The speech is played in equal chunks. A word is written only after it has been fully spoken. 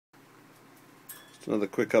Another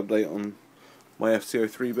quick update on my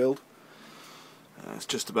FT03 build. It's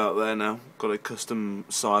just about there now. Got a custom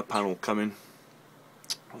side panel coming,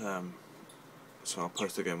 so I'll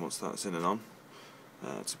post again once that's in and on.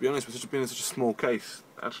 To be honest, with being such a small case,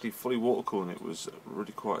 actually fully water cooling it was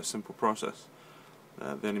really quite a simple process.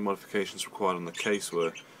 The only modifications required on the case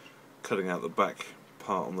were cutting out the back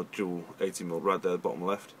part on the dual 80mm rad there, the bottom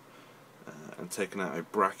left, and taking out a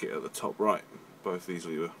bracket at the top right. Both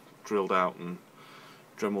easily were drilled out and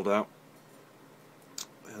dremeled out,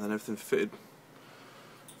 and then everything fitted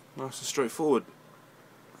nice and straightforward.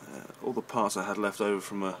 All the parts I had left over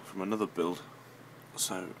from another build,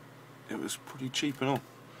 so it was pretty cheap and all.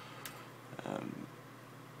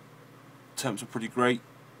 Temps are pretty great.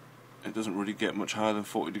 It doesn't really get much higher than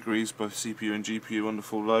 40 degrees, both CPU and GPU under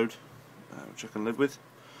full load, which I can live with.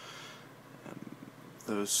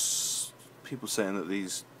 There's people saying that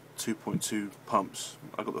these 2.2 pumps,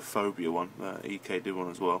 I got the Phobya one, EK did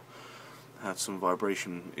one as well, had some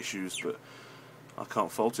vibration issues, but I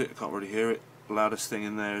can't fault it, I can't really hear it. The loudest thing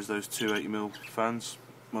in there is those two 80mm fans.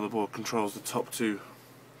 Motherboard controls the top two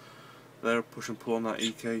there, push and pull on that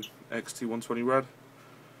EK-DCP rad.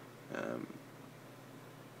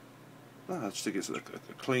 I just think it's a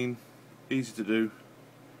clean, easy to do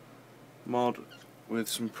mod with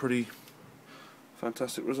some pretty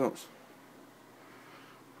fantastic results.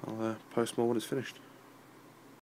 I'll post more when it's finished.